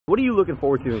What are you looking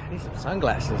forward to? I need some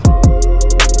sunglasses.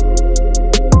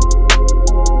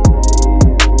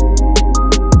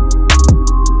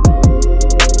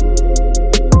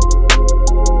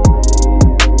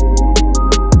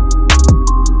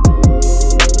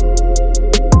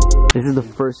 This is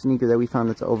the first sneaker that we found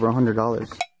that's over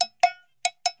 $100.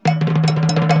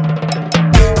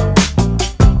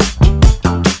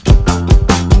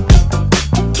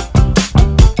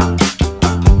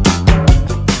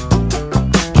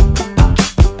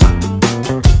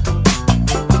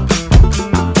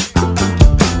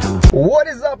 What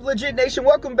is up, Legit Nation?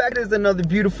 Welcome back. It is another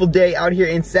beautiful day out here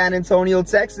in San Antonio,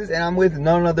 Texas, and I'm with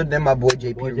none other than my boy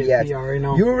JP Reacts. You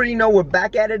already know we're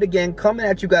back at it again, coming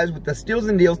at you guys with the steals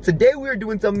and deals. Today we are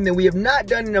doing something that we have not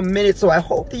done in a minute, so I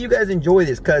hope that you guys enjoy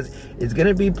this because it's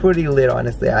gonna be pretty lit,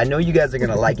 honestly. I know you guys are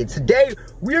gonna like it. Today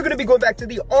we are gonna be going back to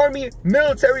the Army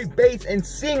military base and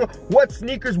seeing what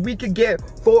sneakers we could get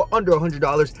for under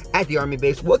 $100 at the Army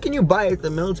base. What can you buy at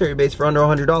the military base for under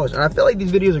 $100? And I feel like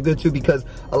these videos are good too because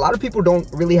a lot of people don't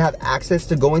really have access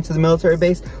to going to the military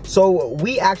base, so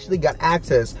we actually got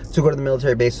access to go to the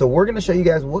military base. So we're gonna show you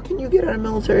guys what can you get at a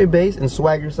military base and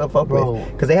swag yourself up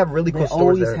with, because they have really cool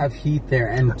stores there. They always have heat there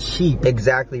and cheap.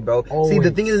 Exactly, bro. Always. See,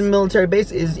 the thing is, the military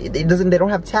base is they don't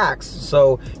have tax,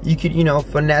 so you could, you know,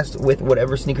 finesse with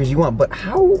whatever sneakers you want. But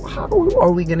how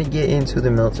are we gonna get into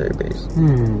the military base?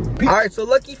 All right, so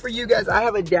lucky for you guys, I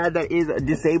have a dad that is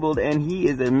disabled and he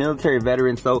is a military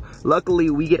veteran, so luckily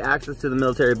we get access to the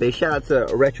military base. Shout out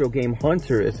to Retro Game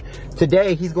Hunters.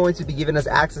 Today he's going to be giving us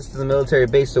access to the military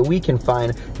base so we can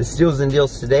find the steals and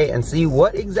deals today and see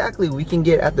what exactly we can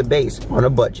get at the base on a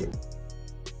budget.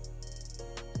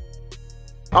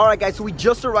 All right, guys, so we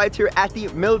just arrived here at the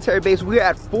military base. We're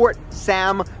at Fort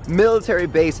Sam military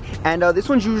base, and this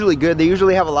one's usually good. They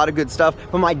usually have a lot of good stuff,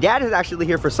 but my dad is actually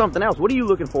here for something else. What are you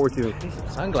looking forward to? I need some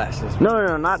sunglasses.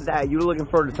 No, not that. You're looking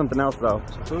forward to something else, though.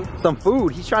 Some food? Some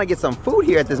food. He's trying to get some food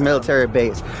here at this military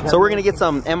base. So we're gonna get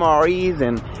some MREs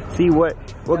and see what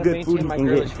good food he can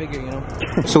get. Figure, you know?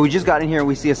 So we just got in here and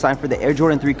we see a sign for the Air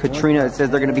Jordan 3 Katrina. It says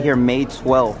they're gonna be here May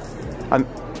 12th.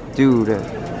 Dude.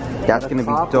 That's gonna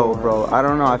be dope, bro. I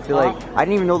don't know. I feel like I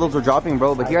didn't even know those were dropping,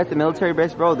 bro. But here at the military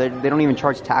base, bro, they don't even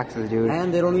charge taxes, dude.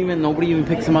 And nobody even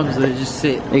picks them up, so they just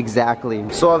sit. Exactly.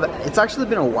 So it's actually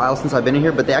been a while since I've been in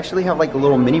here, but they actually have like a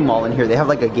little mini mall in here. They have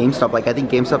like a GameStop. Like I think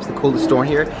GameStop's the coolest store in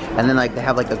here. And then like they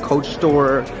have like a Coach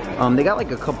store. They got like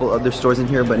a couple other stores in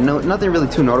here, but nothing really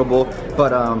too notable.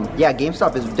 But yeah,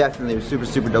 GameStop is definitely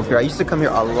super dope here. I used to come here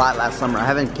a lot last summer. I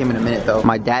haven't came in a minute though.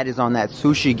 My dad is on that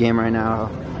sushi game right now.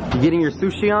 You getting your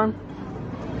sushi on?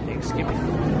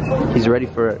 He's ready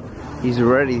for it. He's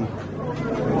ready.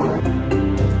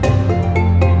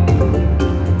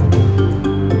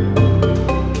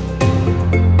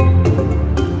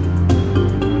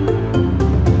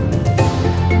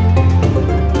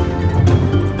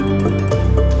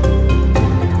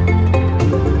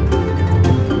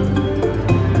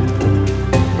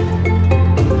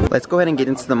 Let's go ahead and get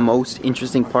into the most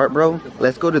interesting part, bro.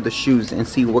 Let's go to the shoes and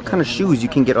see what kind of shoes you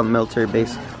can get on the military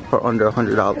base for under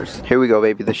 $100. Here we go,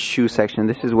 baby, the shoe section.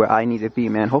 This is where I need to be,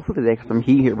 man. Hopefully they have some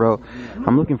heat here, bro.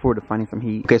 I'm looking forward to finding some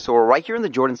heat. Okay, so we're right here in the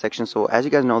Jordan section. So as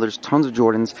you guys know, there's tons of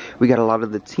Jordans. We got a lot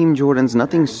of the team Jordans,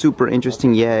 nothing super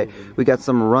interesting yet. We got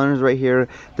some runners right here,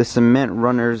 the cement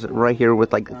runners right here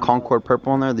with like Concord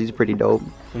purple on there. These are pretty dope.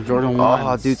 Some Jordan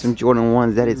 1s. Oh, dude, some Jordan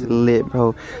 1s. That is lit,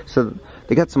 bro. So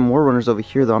they got some more runners over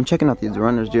here, though. I'm checking out these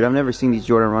runners, dude. I've never seen these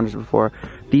Jordan runners before.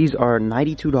 These are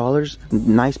 $92.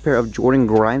 Nice pair of Jordan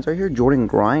Grinds right here. Jordan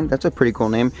Grind. That's a pretty cool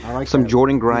name. I like some that.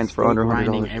 Jordan Grinds for under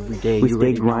 $100. Every day. We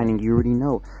stay grinding. You already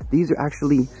know. These are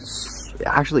actually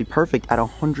perfect at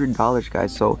 $100,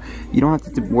 guys. So you don't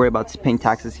have to worry about paying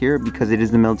taxes here because it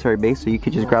is the military base. So you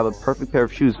could just grab a perfect pair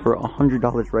of shoes for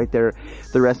 $100 right there.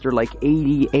 The rest are like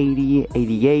 80, 80,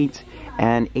 88,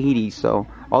 and 80. So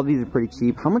all these are pretty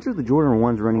cheap. How much are the Jordan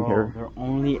 1s running here? They're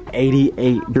only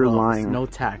 $88. You're lying. No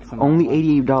tax. Only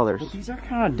 $88. But these are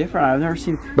kind of different. I've never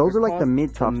seen. Those are like the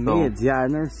mid tops, though. Mids, yeah,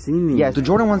 I've never seen these. Yeah, the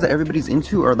Jordan ones that everybody's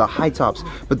into are the high tops,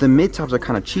 but the mid tops are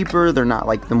kind of cheaper. They're not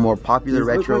like the more popular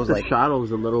retros. Like the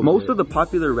shadows a little. Most of the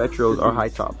popular retros are high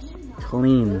tops.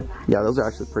 Clean. Yeah, those are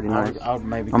actually pretty nice.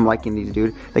 Maybe I'm liking these,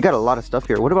 dude. They got a lot of stuff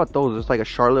here. What about those? It's like a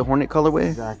Charlotte Hornet colorway.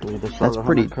 Exactly. The That's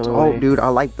pretty. Oh, dude, I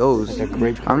like those. Like a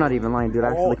great I'm not even lying, dude.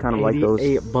 I actually kind of like those.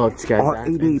 $88, guys.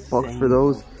 $88 for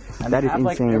those. And that is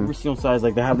like insane. every single size,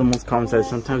 like they have the most common size.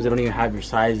 Sometimes they don't even have your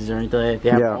sizes or anything. They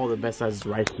have all the best sizes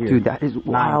right here. Dude, that is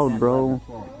wild, bro.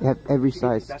 They have every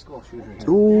size.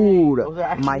 Dude,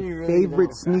 my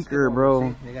favorite sneaker,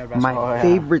 bro. My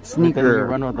favorite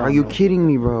sneaker. Are you kidding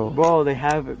me, bro? Bro, they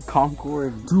have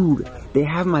Concord. Dude, they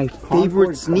have my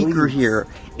favorite sneaker here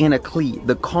in a cleat.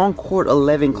 The Concord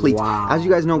 11 cleats. Wow. As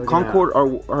you guys know, Concord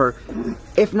are,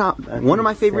 if not one of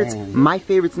my favorites, my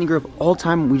favorite sneaker of all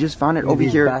time. We just found it over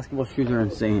here. Basketball shoes are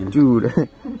insane. Dude,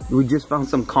 we just found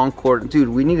some Concord. Dude,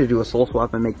 we need to do a soul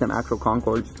swap and make them actual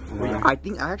Concords. Wow. I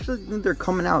actually think they're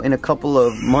coming out in a couple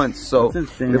of months. So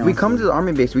insane, if we come to the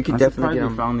army base, we could definitely get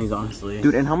them. Found these, honestly.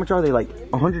 Dude, and how much are they? Like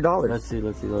 $100. Let's see.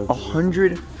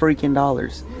 $100 freaking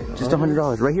dollars. Just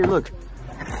 $100. Right here, look.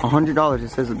 $100. It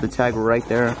says the tag right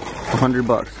there.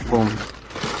 $100. Boom.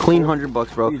 Clean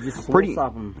 $100, bro. Dude, just pretty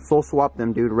soul swap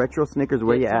them, dude. Retro Snickers,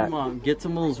 where you at? Get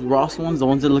some of those Ross ones, the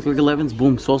ones that look like 11s.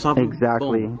 Boom, soul swap them.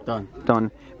 Exactly. Boom,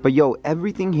 done. But yo,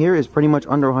 everything here is pretty much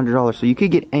under $100, so you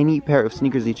could get any pair of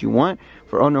sneakers that you want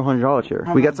for under $100 here.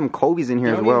 We got some Kobe's in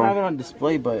here as well. I don't have it on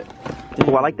display, but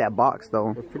oh, I like that box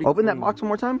though. Open that box one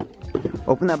more time.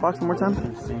 Open that box one more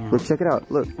time. Look, check it out.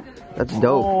 Look, that's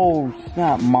dope. Oh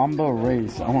snap, Mamba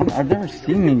Race. I've never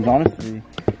seen these, honestly.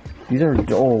 These are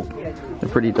dope. They're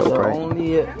pretty dope, right? Only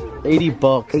 $80. 80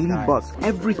 bucks.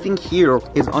 Everything here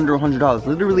is under $100.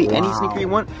 Literally any sneaker you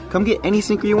want, come get any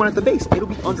sneaker you want at the base. It'll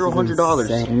be under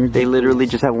 $100. They literally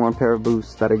just have one pair of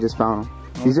Boosts that I just found.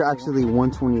 These are actually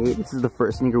 $128. This is the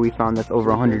first sneaker we found that's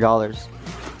over $100.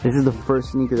 This is the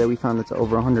first sneaker that we found that's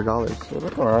over $100. They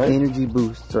look alright. Energy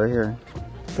Boosts right here.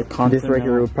 This right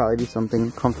here would probably be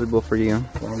something comfortable for you.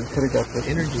 We could have got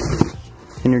this.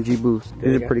 Energy Boost.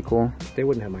 These are pretty cool. They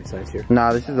wouldn't have my size here.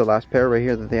 Nah, this is the last pair right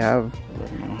here that they have.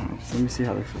 Let me see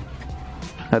how they feel.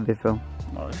 How'd they feel?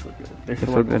 Oh, they feel good. They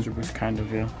feel like good. Boost kind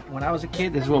of, yeah. When I was a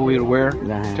kid, this is what we would wear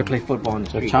to play football in the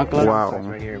street. Wow.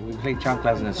 Right here. We played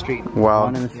chanclas in the street.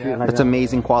 Wow. That's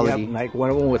amazing quality. Yeah, like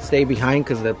one of them would stay behind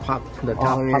because the top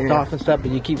popped off and stuff, but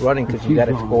you keep running because you got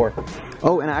to score.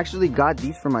 Oh, and I actually got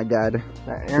these for my dad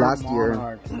last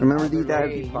year. Remember these, Dad?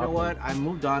 Hey, you know what? I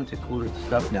moved on to cooler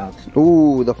stuff now.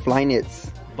 Ooh, the Flyknits.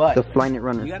 But the Flyknit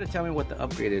runners. You got to tell me what the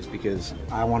upgrade is because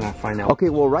I want to find out. Okay,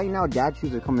 well, right now, dad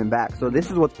shoes are coming back. So this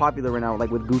is what's popular right now,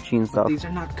 like with Gucci and stuff. But these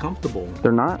are not comfortable.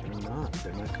 They're not? They're not.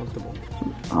 They're not comfortable.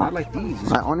 Not like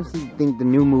these. I honestly think the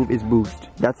new move is Boost.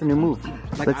 That's a new move.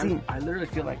 Like Let's see. I literally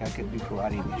feel like I could do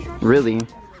karate in these shoes. Really?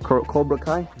 Cobra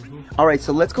Kai? Alright,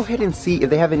 so let's go ahead and see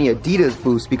if they have any Adidas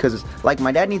Boost, because like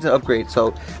my dad needs an upgrade,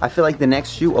 so I feel like the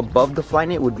next shoe above the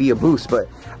Flyknit would be a Boost. But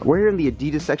we're here in the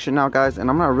Adidas section now, guys,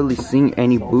 and I'm not really seeing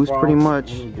any Boost pretty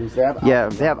much. Yeah,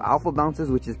 they have Alpha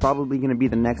Bounces, which is probably going to be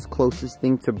the next closest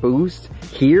thing to Boost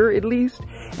here at least,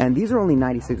 and these are only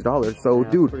 $96. So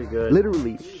dude,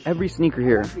 literally every sneaker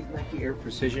here. Nike Air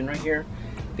Precision right here.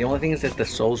 The only thing is that the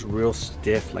sole's real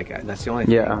stiff. Like that's the only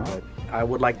thing. Yeah. But I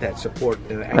would like that support.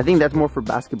 I think that's more for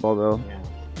basketball though. Yeah.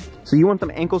 So you want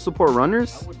them ankle support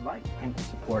runners? I would like ankle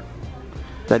support.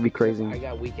 That'd be crazy. I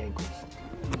got weak ankles.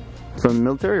 From the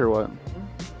military or what?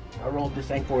 I rolled this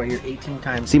ankle right here 18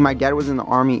 times. See, my dad was in the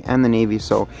Army and the Navy,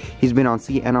 so he's been on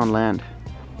sea and on land.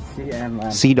 Sea and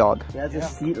land. Sea dog. He has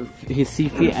his sea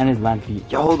feet and his land feet.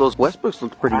 Yo, those Westbrooks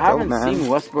look pretty dope, man. I haven't seen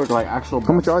Westbrook like actual.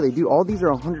 How much are they, dude? All these are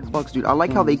 $100, dude. I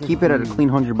like how they keep it at a clean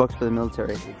 $100 for the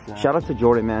military. Shout out to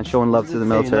Jordan, man, showing love to the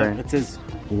military. It says,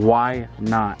 why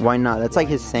not? Why not? That's like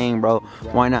his saying, bro.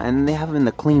 Why not? And then they have them in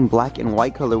the clean black and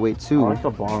white colorway too. I like the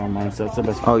bottom one, so it's the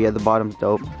best. Oh yeah, the bottom's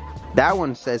dope. That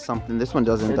one says something. This one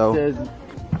doesn't though. It says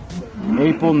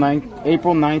April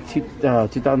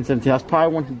 9th, 2017. That's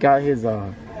probably when he got his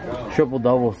triple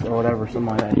doubles or whatever, something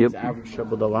like that. Yep. His average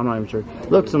triple double. I'm not even sure.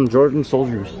 Look, some Jordan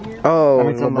Soldiers.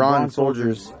 Oh, some LeBron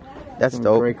Soldiers. That's some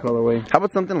dope. Great colorway. How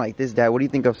about something like this, Dad? What do you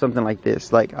think of something like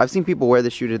this? Like, I've seen people wear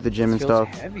this shoe to the gym and stuff.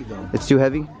 It's heavy though. It's too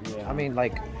heavy? Yeah. I mean,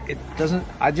 like, it doesn't,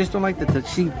 I just don't like the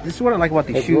see, this is what I like about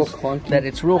these shoes. That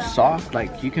it's real soft,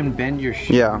 like, you can bend your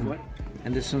shoe. Yeah.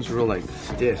 And this one's real, like,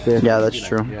 stiff. Yeah, that's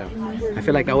true. Yeah. I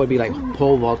feel like I would be, like,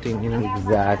 pole vaulting, you know?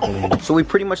 Exactly. So we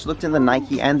pretty much looked in the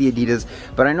Nike and the Adidas,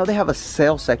 but I know they have a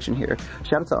sale section here.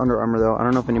 Shout out to Under Armour though. I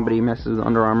don't know if anybody messes with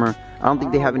Under Armour. I don't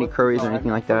think they have any Currys or anything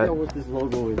like that. I forgot what this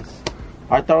logo is.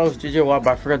 I thought it was JJ Watt,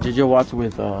 but I forgot JJ Watt's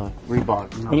with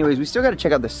Reebok. No. Anyways, we still got to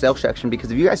check out the sale section,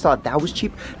 because if you guys thought that was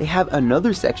cheap, they have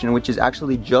another section which is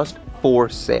actually just for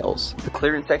sales. The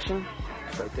clearance section.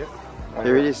 It's right there.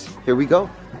 There it is. Here we go.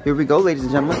 Here we go, ladies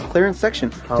and gentlemen. Clearance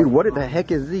section. Dude, what the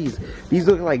heck is these? These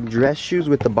look like dress shoes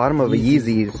with the bottom of a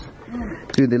Yeezys.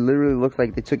 Dude, they literally look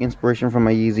like they took inspiration from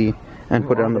a Yeezy and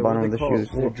put it on the bottom of the shoes.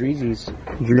 They're Dreezys.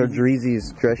 They're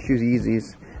Dreezys. Dress shoes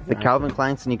Yeezys. The Calvin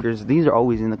Klein sneakers, these are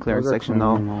always in the clearance section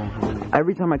though.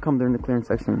 Every time I come, they're in the clearance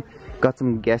section. Got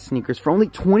some Guess sneakers for only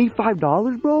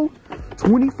 $25, bro.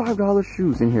 $25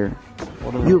 shoes in here.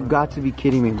 You've got to be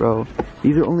kidding me, bro.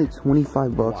 These are only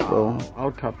 25 bucks, bro. I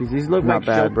would copy these. Look not like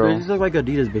bad, bro. These look like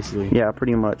Adidas, basically. Yeah,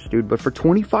 pretty much, dude. But for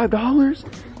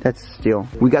 $25, that's a steal.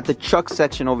 We got the Chuck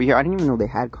section over here. I didn't even know they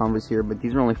had Converse here, but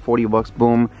these are only 40 bucks.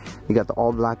 Boom. You got the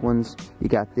all black ones. You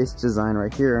got this design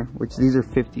right here, which these are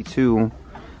 52.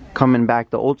 Coming back,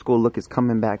 the old school look is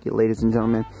coming back, ladies and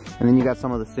gentlemen. And then you got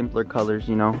some of the simpler colors,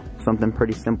 you know, something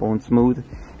pretty simple and smooth.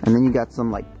 And then you got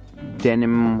some like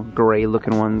denim gray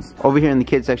looking ones. Over here in the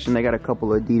kids section, they got a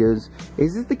couple of Adidas.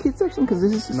 Is this the kids section? Because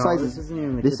this is the size. This isn't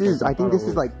even the this is, I think this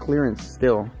is like clearance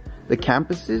still. The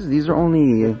Campuses, these are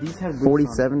only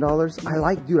 $47. I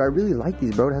like, dude, I really like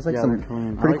these, bro. It has like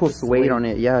some pretty cool suede on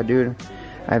it. Yeah, dude.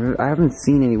 I haven't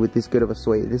seen any with this good of a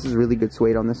suede. This is really good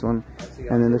suede on this one.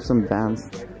 And then there's some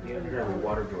Vans.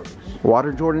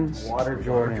 Water Jordans? Water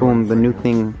Jordans. Boom, the new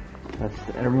thing.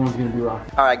 Everyone's gonna be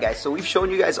rocking. Alright guys, so we've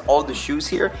shown you guys all the shoes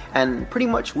here, and pretty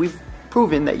much we've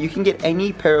proven that you can get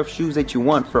any pair of shoes that you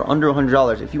want for under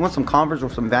 $100. If you want some Converse or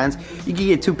some Vans, you can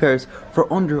get 2 pairs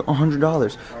for under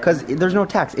 $100 because there's no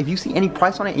tax. If you see any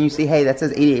price on it and you say, hey, that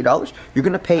says $88, you're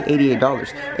gonna pay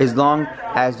 $88. As long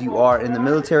as you are in the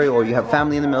military or you have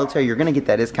family in the military, you're gonna get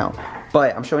that discount.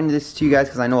 But I'm showing this to you guys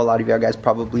because I know a lot of y'all guys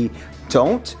probably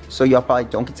don't, so y'all probably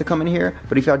don't get to come in here.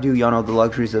 But if y'all do, y'all know the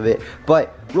luxuries of it.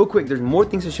 But real quick, there's more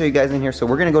things to show you guys in here, so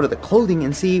we're gonna go to the clothing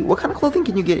and see what kind of clothing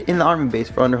can you get in the Army base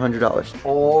for under $100.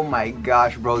 Oh my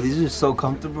gosh, bro, these are so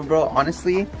comfortable, bro.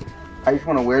 Honestly, I just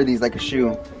want to wear these like a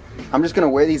shoe. I'm just gonna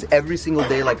wear these every single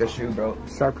day like a shoe, bro.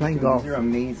 Start playing golf. These are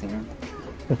amazing.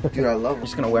 Dude, I love them. I'm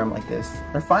just gonna wear them like this.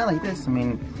 They're fine like this. I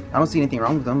mean, I don't see anything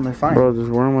wrong with them. They're fine. Bro,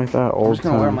 just wear them like that all the time. I'm just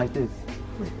gonna wear them like this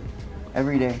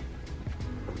every day.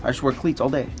 I just wear cleats all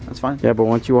day. That's fine. Yeah, but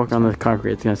once you walk on the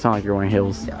concrete, it's gonna sound like you're wearing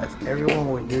heels. Yeah, everyone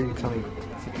will hear you coming.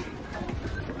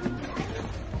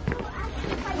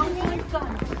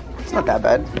 It's not that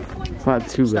bad. It's not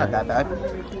too It's bad. not that bad.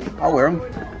 I'll wear them.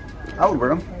 I would wear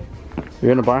them.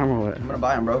 You're gonna buy them or what? I'm gonna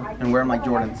buy them, bro, and wear them like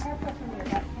Jordans.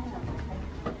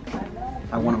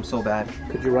 I want them so bad.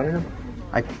 Could you run in them?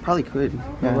 I probably could.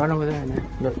 Yeah. Run over there, man.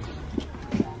 Look.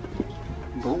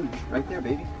 Boom! Right there,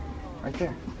 baby. Right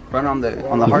there. Run on the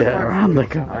hard part. Around the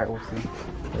car. All right, we'll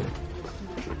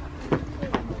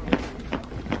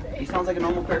see. He sounds like a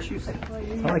normal pair of shoes.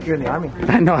 Sound like you're in the Army.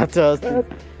 I know that's us. Could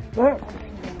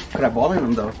I ball in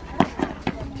them though?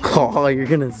 Oh, you're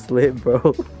gonna slip,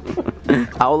 bro.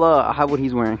 I'll have what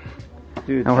he's wearing.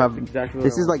 Dude, I'll have exactly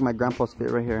this is like my grandpa's fit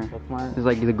right here. That's mine. This is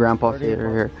like the grandpa fit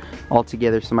right here, all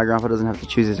together, so my grandpa doesn't have to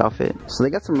choose his outfit. So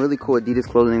they got some really cool Adidas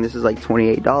clothing. This is like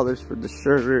 $28 for the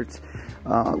shirts.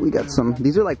 We got some.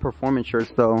 These are like performance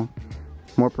shirts though,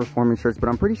 more performance shirts. But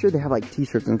I'm pretty sure they have like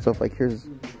T-shirts and stuff. Like here's,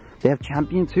 they have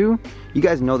Champion too. You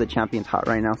guys know that Champion's hot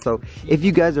right now. So if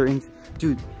you guys are in,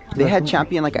 dude. They had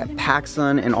Champion like at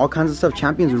PacSun and all kinds of stuff.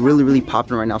 Champion's really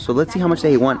popping right now. So let's see how much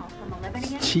they want.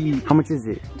 Cheap. How much is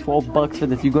it? 12 bucks for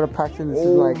this. You go to PacSun, this is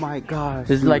Oh like, my gosh.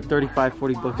 this is like 35,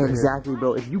 40 bucks. Exactly,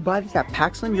 bro. If you buy this at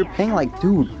PacSun, you're paying like,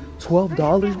 dude,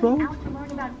 $12, bro?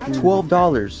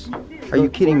 $12. Are you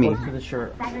kidding me? For the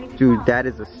shirt. Dude, that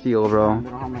is a steal, bro.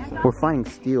 We're finding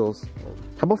steals.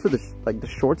 How about for the like the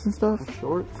shorts and stuff?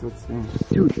 Shorts? Let's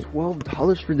see. Dude,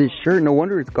 $12 for this shirt. No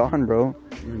wonder it's gone, bro.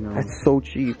 That's so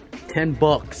cheap. 10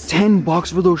 bucks. 10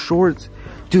 bucks for those shorts.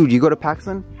 Dude, you go to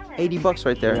PacSun, 80 bucks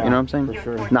right there. Yeah, you know what I'm saying? for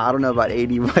sure. Nah, I don't know about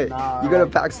 80, but you go to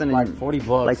PacSun and Like 40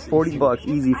 bucks. like 40 bucks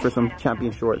easy for some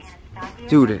Champion shorts.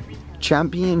 Dude,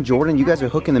 Champion, Jordan, you guys are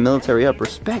hooking the military up.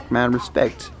 Respect, man,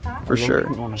 respect. For sure.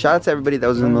 Shout out to everybody that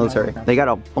was in the military. They got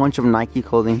a bunch of Nike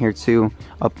clothing here too.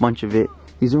 A bunch of it.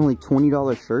 These are only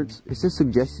 $20 shirts. It says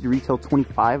suggested retail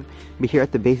 $25, but here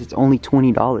at the base it's only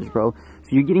 $20, bro. So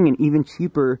you're getting an even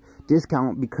cheaper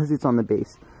discount because it's on the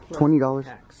base. $20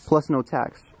 plus no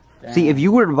tax. Damn. See, if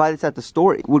you were to buy this at the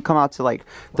store, it would come out to like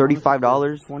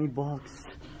 $35. 20 bucks.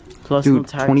 Plus Dude, no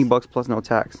tax. 20 bucks plus no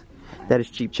tax. That is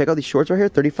cheap. Check out these shorts right here,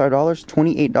 $35,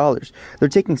 $28. They're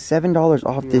taking $7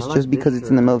 off this just because it's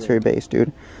in the military base,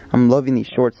 dude. I'm loving these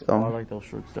shorts though. Oh, I like those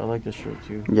shorts. I like this shirt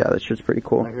too. Yeah, that shirt's pretty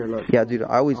cool. Right here, look. Yeah, dude,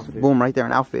 I always, boom, right there,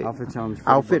 an outfit. Outfit challenge.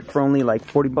 Outfit for only like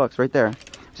 40 bucks right there.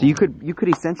 So you could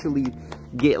essentially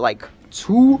get like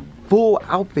 2 full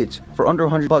outfits for under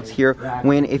 $100 here,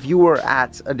 when if you were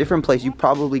at a different place you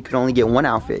probably could only get 1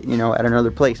 outfit, you know, at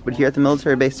another place. But here at the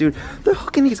military base, dude, they're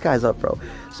hooking these guys up, bro.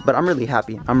 So, but I'm really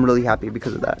happy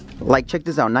because of that. Like, check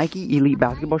this out, Nike Elite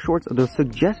basketball shorts, the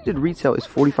suggested retail is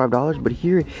 $45, but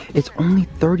here it's only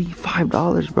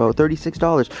 $35, bro.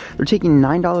 $36. They're taking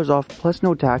 $9 off plus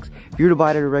no tax. If you were to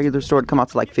buy it at a regular store, it'd come out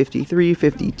to like $53,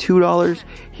 $52.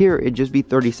 Here it'd just be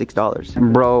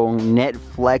 $36. Bro, net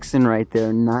flexing right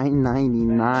there, $9.99.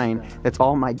 That's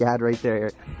all my dad right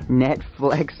there. Net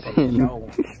flexing.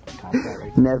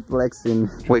 Net flexing.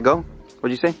 Wait, go.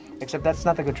 What'd you say? Except that's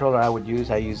not the controller I would use.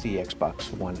 I use the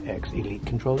Xbox One X Elite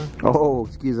controller. Oh,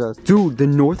 excuse us. Dude, the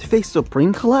North Face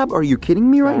Supreme collab? Are you kidding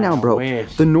me right now, bro?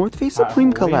 The North Face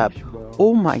Supreme collab.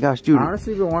 Oh my gosh, dude. I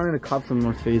honestly been wanting to cop some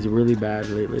North Face really bad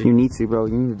lately. You need to, bro.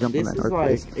 You need to jump on that North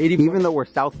Face. Even though we're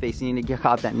South Face, you need to get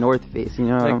caught that North Face. You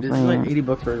know what I'm saying? This is like 80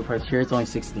 bucks for the price. Here it's only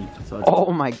 60. So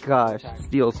oh my gosh,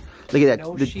 steals. Look at that.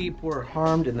 No sheep were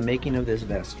harmed in the making of this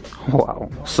vest. Wow.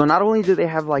 So not only do they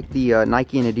have like the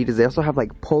Nike and Adidas, they also have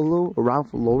like Polo, Ralph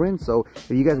Lauren. So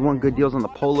if you guys want good deals on the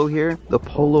Polo here, the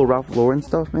Polo Ralph Lauren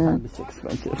stuff, man. It's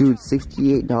expensive. Dude,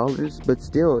 $68, but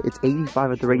still, it's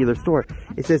 $85 at the regular store.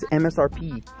 It says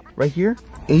MSRP right here,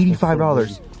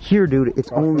 $85. Here, dude,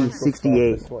 it's only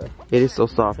 $68. It is so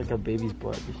soft. It's like a baby's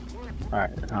butt.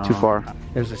 Alright. Too far.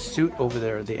 There's a suit over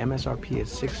there. The MSRP is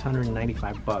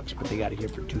 $695, but they got it here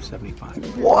for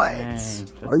 $275.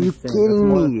 What? Are you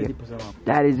kidding me?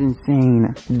 That is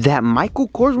insane. That Michael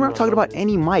Kors? We're not talking about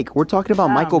any mic. We're talking about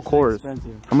Michael Kors.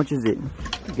 How much is it?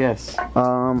 Guess.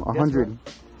 100.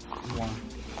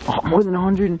 Oh, more than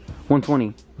 100?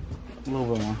 120. A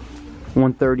little bit more.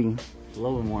 130. A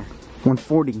little bit more.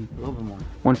 140. A little bit more.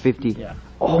 150. Yeah.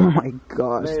 Oh my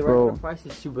gosh, bro. Regular price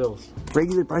is $2.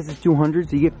 Regular price is $200,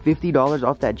 so you get $50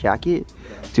 off that jacket.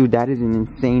 Dude, that is an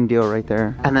insane deal right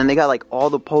there. And then they got like all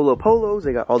the Polo polos,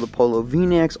 they got all the Polo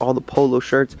V-necks, all the Polo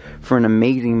shirts for an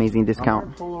amazing, amazing discount.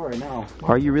 I'm Polo right now.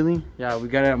 Are you really? Yeah, we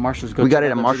got it at Marshall's. We got it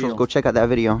at Marshall's. Go check out that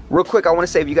video. Real quick, I want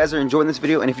to say if you guys are enjoying this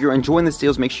video and if you're enjoying the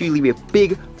deals, make sure you leave a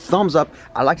big thumbs up.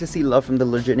 I like to see love from the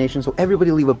Legit Nation, so everybody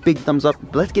leave a big thumbs up.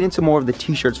 But let's get into more of the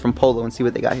t-shirts from Polo and see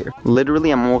what they got here. Literally,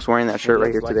 I'm almost wearing that shirt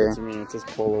right here today. It says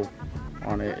Polo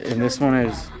on it, and this one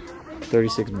is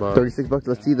 $36. $36.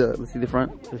 Let's see the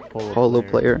front. Polo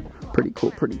player. Pretty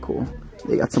cool. Pretty cool.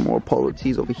 They got some more Polo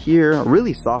tees over here.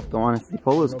 Really soft though, honestly.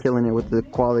 Polo's killing it with the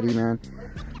quality, man.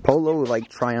 Polo like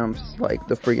triumphs like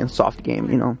the freaking soft game,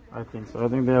 you know. I think so. I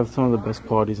think they have some of the best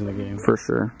qualities in the game. For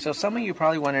sure. So some of you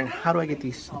probably wondering, how do I get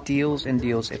these deals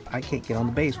if I can't get on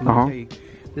the base? Let me tell you.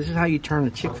 This is how you turn a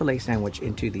Chick-fil-A sandwich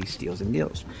into these steals and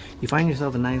deals. You find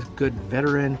yourself a nice, good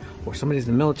veteran, or somebody's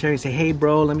in the military, say, hey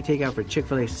bro, let me take you out for a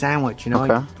Chick-fil-A sandwich, you know,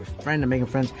 your friend and making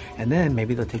friends, and then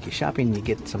maybe they'll take you shopping and you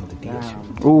get some of the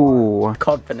deals. Ooh. It's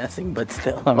called finessing, but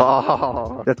still.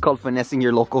 Oh, that's called finessing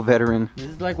your local veteran.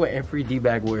 This is like what every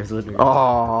D-bag wears, literally.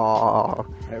 Oh,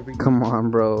 come on,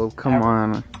 bro, come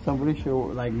on. Somebody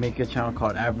should like make a channel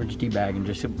called Average D-bag and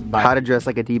just buy how to dress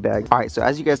like a D-bag. All right, so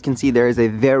as you guys can see, there is a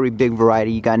very big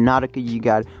variety. You got Nautica, you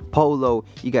got Polo,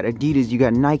 you got Adidas, you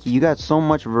got Nike, you got so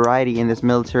much variety in this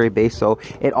military base. So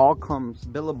it all comes,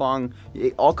 Billabong,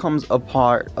 it all comes a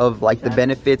part of like the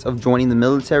benefits of joining the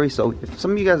military. So if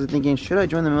some of you guys are thinking, should I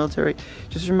join the military?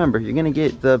 Just remember, you're gonna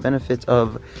get the benefits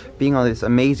of being on this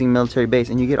amazing military base,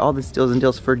 and you get all the steals and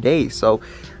deals for days. So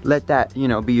let that, you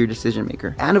know, be your decision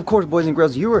maker. And of course, boys and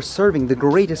girls, you are serving the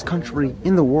greatest country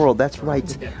in the world. That's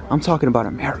right, I'm talking about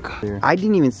America. I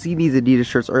didn't even see these Adidas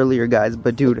shirts earlier, guys,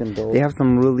 but dude, they have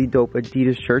some really dope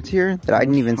Adidas shirts here that I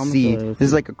didn't even see. This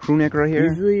is like a crew neck right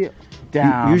here.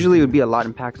 Usually it would be a lot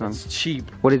in packs on. It's cheap.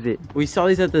 What is it? We saw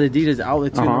these at the Adidas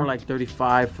outlet too. They're like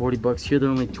 35, 40 bucks. Here they're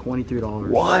only $23.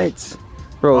 What?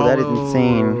 Bro, that is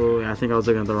insane. I think I was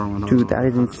looking at the wrong one. Dude, that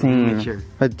is insane.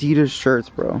 Adidas shirts,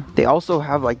 bro. They also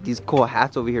have like these cool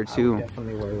hats over here too. I would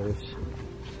definitely wear those.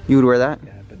 You would wear that?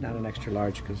 Yeah, but not an extra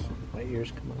large because my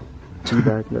ears come out.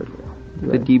 D-bag.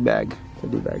 The D-bag. The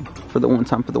D-bag. For the one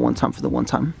time, for the one time, for the one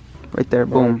time. Right there,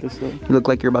 boom. You look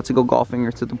like you're about to go golfing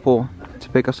or to the pool to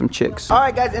pick up some chicks. All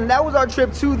right, guys, and that was our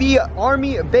trip to the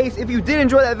Army base. If you did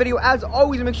enjoy that video, as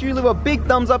always, make sure you leave a big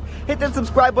thumbs up. Hit that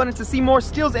subscribe button to see more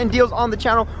steals and deals on the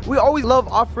channel. We always love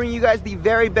offering you guys the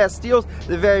very best steals,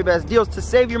 the very best deals to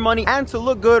save your money and to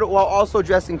look good while also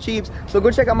dressing cheap. So go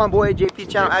check out my boy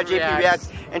JP's channel at JP Reacts,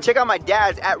 and check out my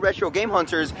dad's at Retro Game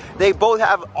Hunters. They both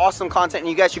have awesome content, and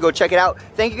you guys should go check it out.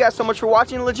 Thank you guys so much for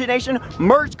watching, Legit Nation.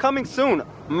 Merch coming soon.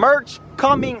 Merch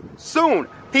coming soon.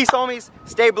 Peace, homies.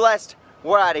 Stay blessed.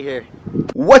 We're out of here.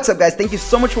 What's up, guys? Thank you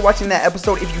so much for watching that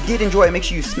episode. If you did enjoy it, make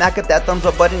sure you smack up that thumbs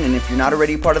up button. And if you're not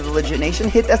already part of the Legit Nation,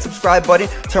 hit that subscribe button.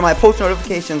 Turn my post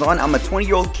notifications on. I'm a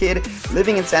 20-year-old kid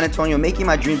living in San Antonio, making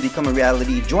my dreams become a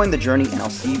reality. Join the journey, and I'll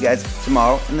see you guys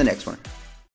tomorrow in the next one.